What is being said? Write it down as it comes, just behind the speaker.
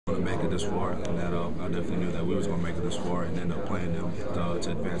to make it this far, and that I definitely knew that we was going to make it this far and end up playing them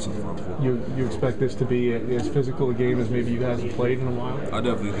to advance in the Final Four. You expect this to be as physical a game as maybe you guys have played in a while? I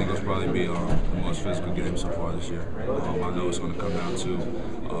definitely think it's probably be the most physical game so far this year. I know it's going to come down to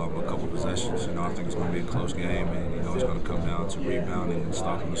a couple possessions. I think it's going to be a close game, and it's going to come down to rebounding and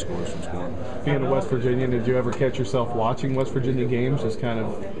stopping the scores from scoring. Being a West Virginian, did you ever catch yourself watching West Virginia games, just kind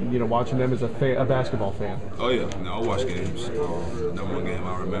of watching them as a basketball fan? Oh yeah, I watch games. The number one game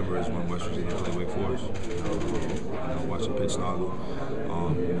I remember is when West Virginia played Wake Forest. Watching Pitch Snoggle.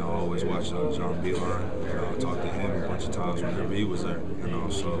 I always watch John Beeline. I talked to him a bunch of times whenever he was there.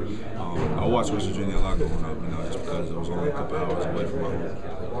 So I watched West Virginia a lot growing up. Just because it was only a couple hours away from my home.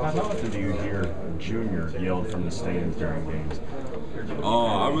 How often do you hear Junior yelled from the stands during games?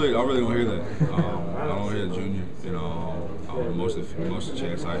 I really don't hear that. I don't hear Junior. Most of the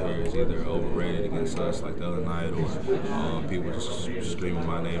chants I hear is either overrated against us, like the other night, or people just screaming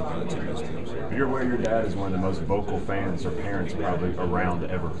my name for the teammates. You're aware your dad is one of the most vocal fans or parents probably around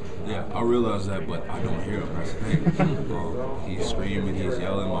ever. Yeah, I realize that, but I don't hear him. That's the thing. He's screaming, he's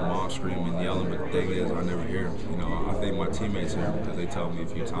yelling, my mom's screaming, yelling, but the thing is, I never hear him. I think my teammates hear him because they tell me a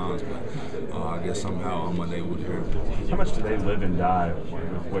few times, but I guess somehow I'm unable to hear him. How much do they live and die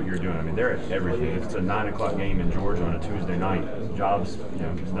with what you're doing? I mean, they're at everything. If it's a 9 o'clock game in Georgia on a Tuesday night, jobs, it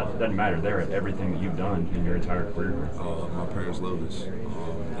doesn't matter. They're at everything that you've done in your entire career. My parents love this.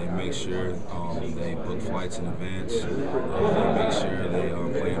 They make sure they book flights in advance. They make sure they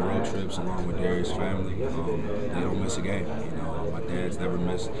plan road trips along with Darius' family. They don't miss a game. My dad's never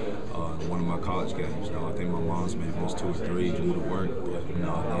missed one of my college games. I think my mom's maybe missed 2 or 3 due to work, but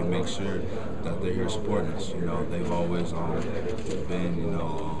they make sure that they're here supporting us. They've always been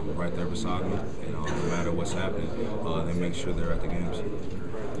right there beside me. No matter what's happening, they make sure they're at the games.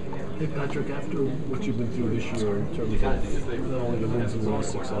 Hey Patrick, after what you've been through this year in terms of not only the wins and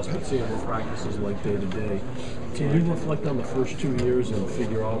loss success, but seeing what practices like day to day, can you reflect on the first 2 years and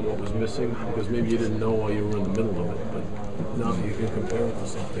figure out what was missing? Because maybe you didn't know while you were in the middle of it, but now that you can compare it to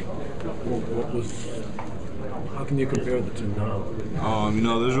something, how can you compare the two now?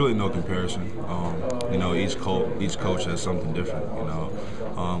 There's really no comparison. Each coach has something different.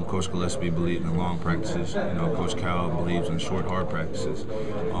 Coach Gillespie believes in long practices. Coach Cal believes in short, hard practices.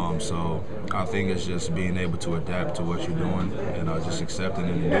 So I think it's just being able to adapt to what you're doing and just accepting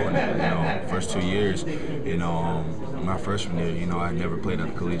it and doing it. First 2 years, my freshman year, I had never played at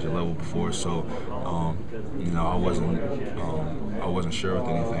a collegiate level before, so I wasn't sure with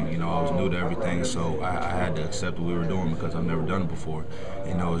anything. I was new to everything, so I had to accept what we were doing because I've never done it before.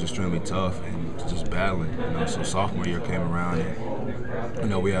 It was extremely tough and just battling. So sophomore year came around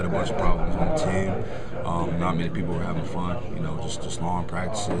and we had a bunch of problems on the team. Not many people were having fun. Just long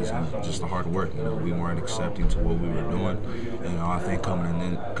practices and just the hard work. We weren't accepting to what we were doing. I think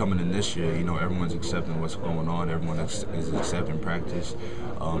coming in this year, everyone's accepting what's going on. Everyone is accepting practice,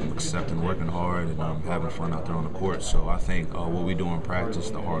 accepting working hard, and having fun out there on the court. So I think what we do in practice,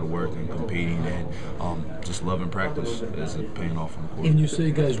 the hard work and competing and just loving practice, is paying off on the court. And you say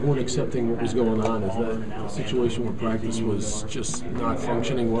you guys weren't accepting what was going on. Is that a situation where practice was just not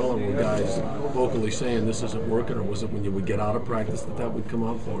functioning well, or were guys vocally saying this isn't working, or was it when you would get out of practice that would come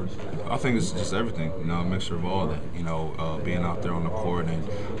out for us? I think it's just everything, a mixture of all that. Being out there on the court and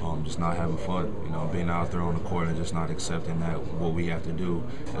just not having fun. Being out there on the court and just not accepting that what we have to do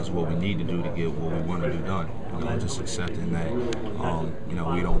is what we need to do to get what we want to do done. Just accepting that,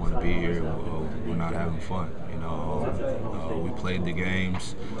 we don't want to be here. We're not having fun. We played the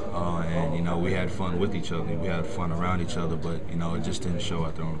games, and we had fun with each other. We had fun around each other, but it just didn't show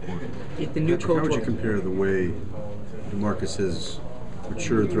out there on the court. How would you compare the way DeMarcus has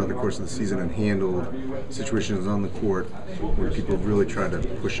matured throughout the course of the season and handled situations on the court where people really try to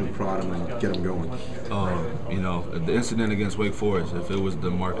push and prod him and get him going? The incident against Wake Forest, if it was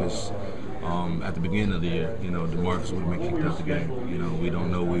DeMarcus at the beginning of the year, DeMarcus would have been kicked out the game. We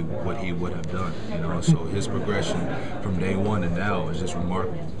don't know what he would have done. So his progression from day one to now is just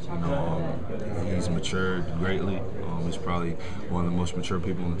remarkable. He's matured greatly. He's probably one of the most mature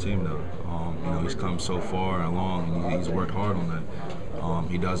people on the team now. He's come so far along, and he's worked hard on that.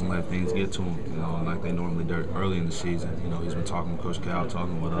 He doesn't let things get to him, like they normally do early in the season. He's been talking with Coach Cal,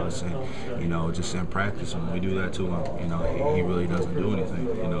 talking with us, and just in practice, when we do that to him, he really doesn't do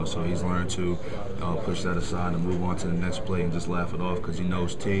anything. So he's learned to push that aside and move on to the next play and just laugh it off because he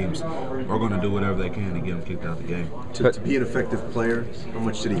knows teams are going to do whatever they can to get him kicked out the game. To be an effective player, how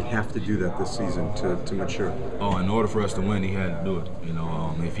much did he have to do that this season to mature? In order for us to win, he had to do it.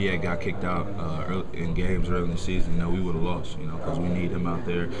 If he had got kicked out in games early in the season, we would have lost. Because we needed need him out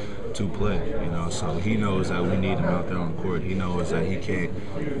there to play. You know, so he knows that we need him out there on the court. He knows that he can't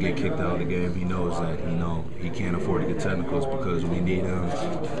get kicked out of the game. He knows that he can't afford to get technicals because we need him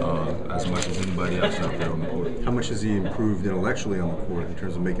as much as anybody else out there on the court. How much has he improved intellectually on the court in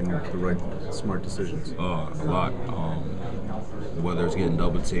terms of making the right, smart decisions? A lot. Whether it's getting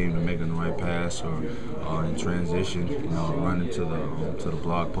double teamed and making the right pass, or in transition, running to the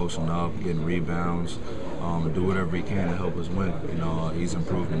block, posting up, getting rebounds, do whatever he can to help us win. He's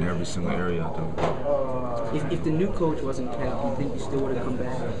improved in every single area out there. If the new coach wasn't Cal, do you think you still would have come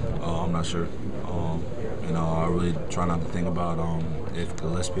back? I'm not sure. I really try not to think about if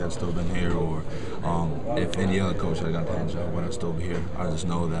Gillespie had still been here, or if any other coach had got the job, would I still be here. I just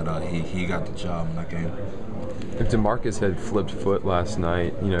know that he got the job and I came. If DeMarcus had flipped foot last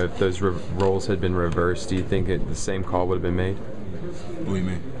night, if those roles had been reversed, do you think the same call would have been made? What do you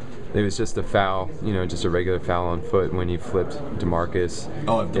mean? It was just a foul, just a regular foul on foot when he flipped DeMarcus.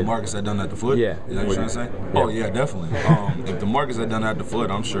 Oh, if DeMarcus had done that to foot? Yeah. Is that what you're trying to say? Yeah. Oh, yeah, definitely. If DeMarcus had done that to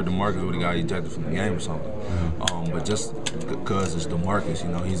foot, I'm sure DeMarcus would have got ejected from the game or something. But just because it's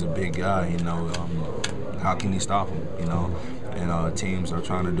DeMarcus, he's a big guy, how can he stop him, And teams are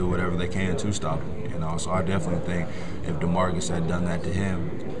trying to do whatever they can to stop him, So I definitely think if DeMarcus had done that to him,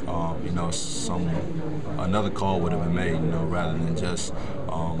 another call would have been made, rather than just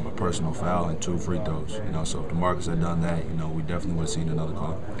a personal foul and 2 free throws. So if DeMarcus had done that, we definitely would have seen another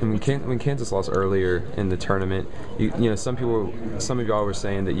call. And when Kansas lost earlier in the tournament, some of y'all were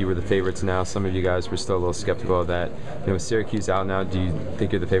saying that you were the favorites now. Some of you guys were still a little skeptical of that. With Syracuse out now, do you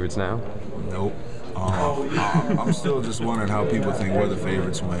think you're the favorites now? Nope. I'm still just wondering how people think we're the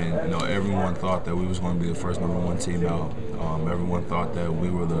favorites when everyone thought that we was going to be the first #1 team out. Everyone thought that we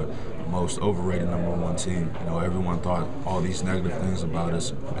were the most overrated #1 team. Everyone thought all these negative things about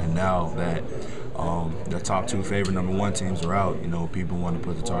us, and now that the top 2 favorite #1 teams are out, people want to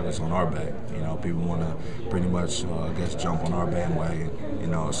put the targets on our back. People want to pretty much, jump on our bandwagon.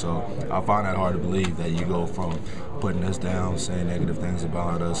 So I find that hard to believe that you go from putting us down, saying negative things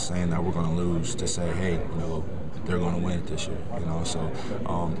about us, saying that we're going to lose, to say, hey, they're going to win it this year. So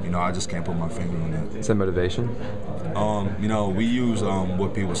I just can't put my finger on that. Is that motivation? We use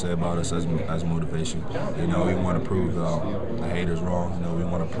what people say about us as motivation. We want to prove the haters wrong. We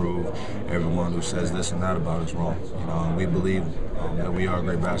want to prove everyone who says this and that about us wrong. And we believe that we are a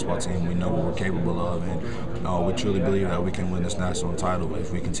great basketball team. We know what we're capable of, and we truly believe that we can win this national title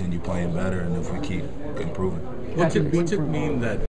if we continue playing better and if we keep improving. What's it mean that